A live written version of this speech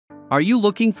Are you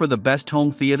looking for the best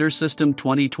home theater system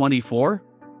 2024?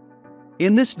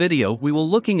 In this video we will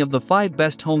looking of the 5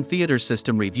 best home theater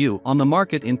system review on the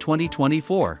market in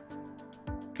 2024.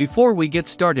 Before we get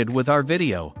started with our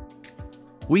video,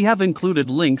 we have included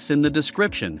links in the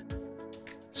description.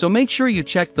 So make sure you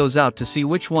check those out to see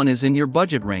which one is in your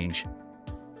budget range.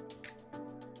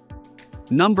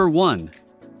 Number 1.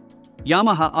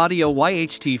 Yamaha Audio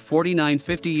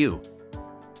YHT4950U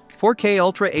 4K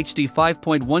Ultra HD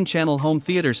 5.1 channel home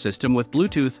theater system with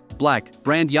Bluetooth, black,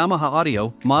 brand Yamaha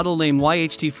Audio, model name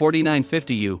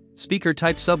YHT4950U, speaker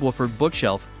type subwoofer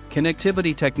bookshelf,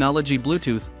 connectivity technology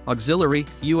Bluetooth, auxiliary,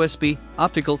 USB,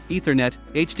 optical, Ethernet,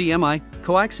 HDMI,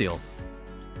 coaxial.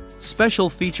 Special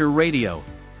feature radio.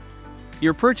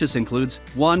 Your purchase includes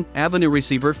 1 Avenue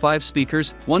receiver, 5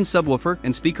 speakers, 1 subwoofer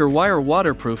and speaker wire,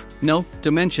 waterproof, no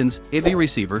dimensions, AV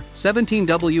receiver,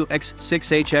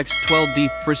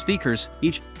 17W-X6HX12D for speakers,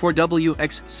 each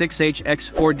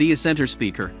 4W-X6HX4D center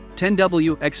speaker,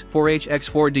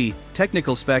 10W-X4HX4D,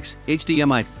 technical specs,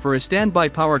 HDMI, for a standby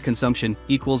power consumption,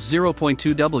 equals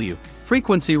 0.2 W,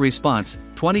 frequency response,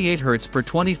 28 Hz per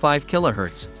 25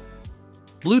 kHz.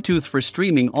 Bluetooth for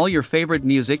streaming all your favorite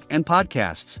music and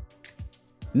podcasts.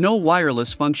 No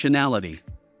wireless functionality.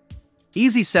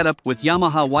 Easy setup with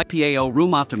Yamaha YPAO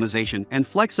room optimization and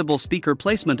flexible speaker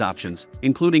placement options,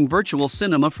 including virtual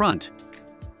cinema front.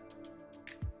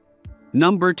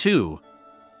 Number 2.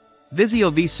 Vizio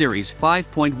V-Series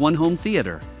 5.1 Home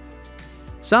Theater.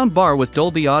 Sound bar with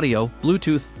Dolby Audio,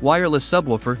 Bluetooth, wireless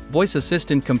subwoofer, voice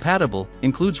assistant compatible,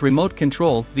 includes remote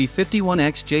control,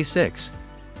 V51X-J6.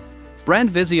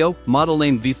 Brand Vizio, model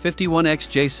name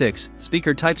V51X-J6,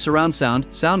 speaker type surround sound,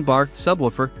 soundbar,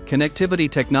 subwoofer, connectivity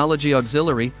technology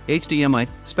auxiliary, HDMI,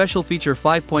 special feature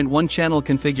 5.1 channel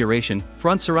configuration,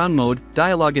 front surround mode,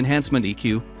 dialogue enhancement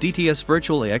EQ, DTS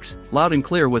virtual AX, loud and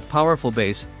clear with powerful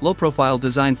bass, low profile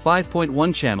design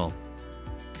 5.1 channel.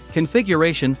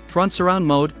 Configuration, front surround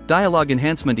mode, dialogue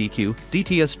enhancement EQ,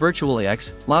 DTS virtual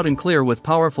AX, loud and clear with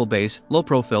powerful bass, low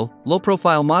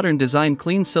profile modern design,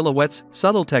 clean silhouettes,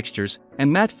 subtle textures, and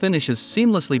matte finishes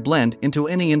seamlessly blend into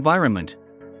any environment.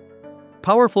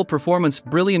 Powerful performance,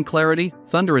 brilliant clarity,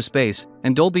 thunderous bass,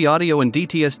 and Dolby Audio and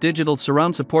DTS digital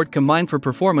surround support combine for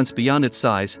performance beyond its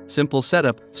size. Simple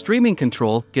setup, streaming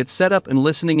control, get set up and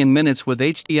listening in minutes with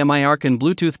HDMI ARC and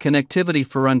Bluetooth connectivity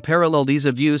for unparalleled ease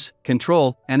of use,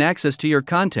 control, and access to your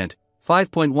content.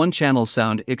 5.1 channel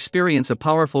sound, experience a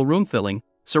powerful room filling,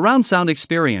 surround sound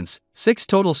experience, 6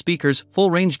 total speakers,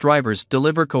 full range drivers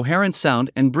deliver coherent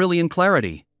sound and brilliant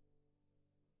clarity.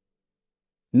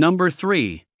 Number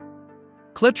 3.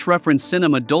 Klipsch Reference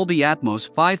Cinema Dolby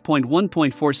Atmos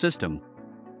 5.1.4 System.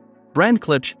 Brand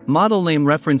Klipsch, model name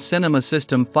Reference Cinema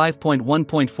System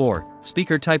 5.1.4,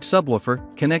 speaker type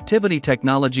subwoofer, connectivity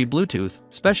technology Bluetooth,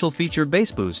 special feature bass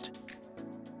boost.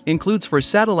 Includes 4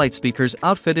 satellite speakers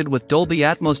outfitted with Dolby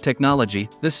Atmos technology.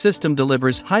 This system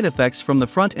delivers height effects from the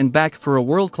front and back for a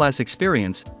world-class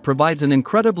experience, provides an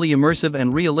incredibly immersive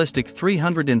and realistic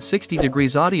 360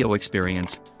 degrees audio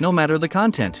experience, no matter the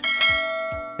content.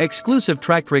 Exclusive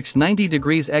TrackRix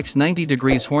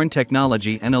 90°x90° horn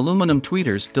technology and aluminum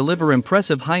tweeters deliver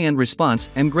impressive high-end response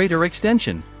and greater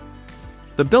extension.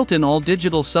 The built-in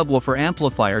all-digital subwoofer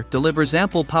amplifier delivers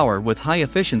ample power with high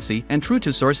efficiency and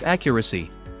true-to-source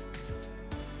accuracy.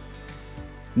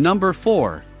 Number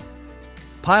 4.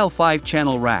 Pile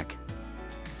 5-channel rack.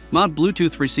 Mount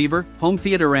Bluetooth receiver, home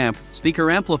theater amp, speaker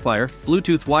amplifier,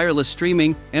 Bluetooth wireless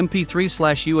streaming,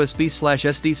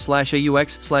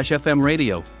 MP3/USB/SD/AUX/FM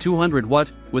radio, 200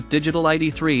 watt, with digital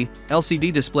ID3,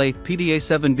 LCD display,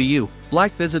 PDA7BU,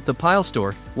 black. Visit the Pile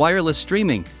store, wireless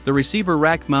streaming. The receiver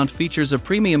rack mount features a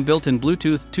premium built-in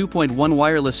Bluetooth 2.1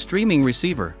 wireless streaming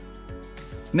receiver,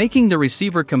 making the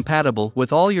receiver compatible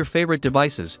with all your favorite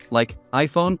devices, like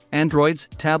iPhone, Androids,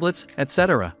 tablets,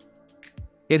 etc.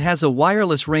 It has a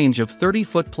wireless range of 30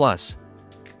 foot plus.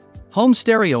 Home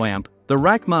stereo amp. The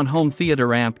rack mount home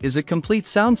theater amp is a complete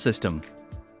sound system.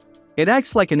 It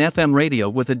acts like an FM radio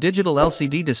with a digital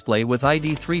LCD display with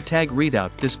ID3 tag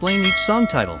readout displaying each song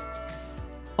title.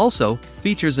 Also,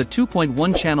 features a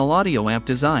 2.1 channel audio amp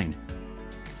design.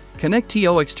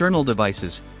 Connect-to external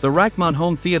devices. The rack mount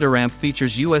home theater amp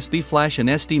features USB flash and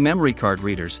SD memory card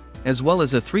readers, as well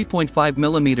as a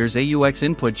 3.5mm AUX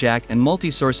input jack and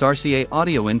multi-source RCA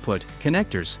audio input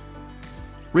connectors.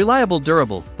 Reliable,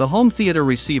 durable. The home theater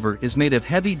receiver is made of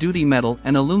heavy-duty metal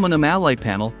and aluminum alloy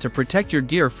panel to protect your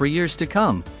gear for years to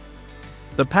come.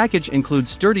 The package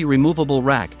includes sturdy removable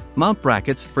rack mount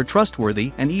brackets for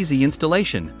trustworthy and easy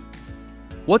installation.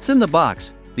 What's in the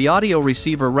box? The audio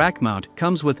receiver rack mount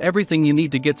comes with everything you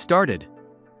need to get started.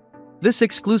 This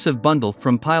exclusive bundle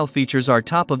from Pyle features our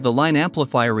top-of-the-line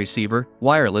amplifier receiver,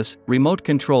 wireless, remote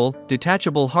control,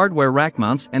 detachable hardware rack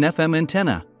mounts and FM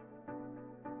antenna.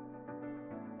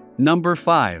 Number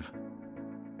 5.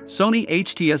 Sony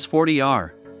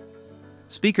HTS40R.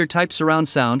 Speaker type surround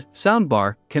sound,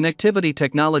 soundbar, connectivity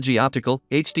technology optical,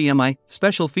 HDMI,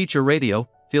 special feature radio,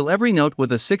 feel every note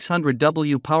with a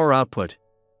 600W power output.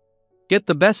 Get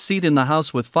the best seat in the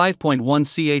house with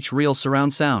 5.1 ch real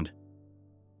surround sound.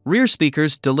 Rear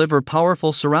speakers deliver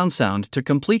powerful surround sound to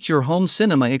complete your home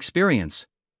cinema experience.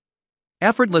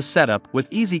 Effortless setup with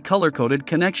easy color-coded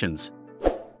connections.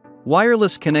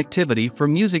 Wireless connectivity for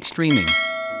music streaming.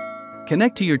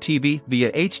 Connect to your TV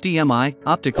via HDMI,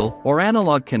 optical, or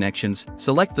analog connections.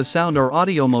 Select the sound or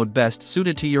audio mode best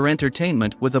suited to your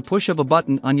entertainment with a push of a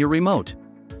button on your remote.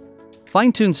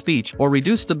 Fine-tune speech or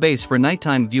reduce the bass for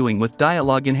nighttime viewing with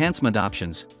dialogue enhancement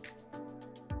options.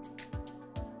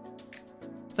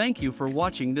 Thank you for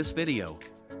watching this video.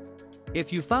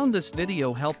 If you found this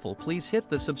video helpful, please hit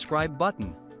the subscribe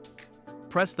button.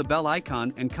 Press the bell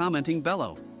icon and commenting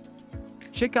below.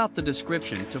 Check out the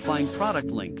description to find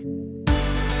product link.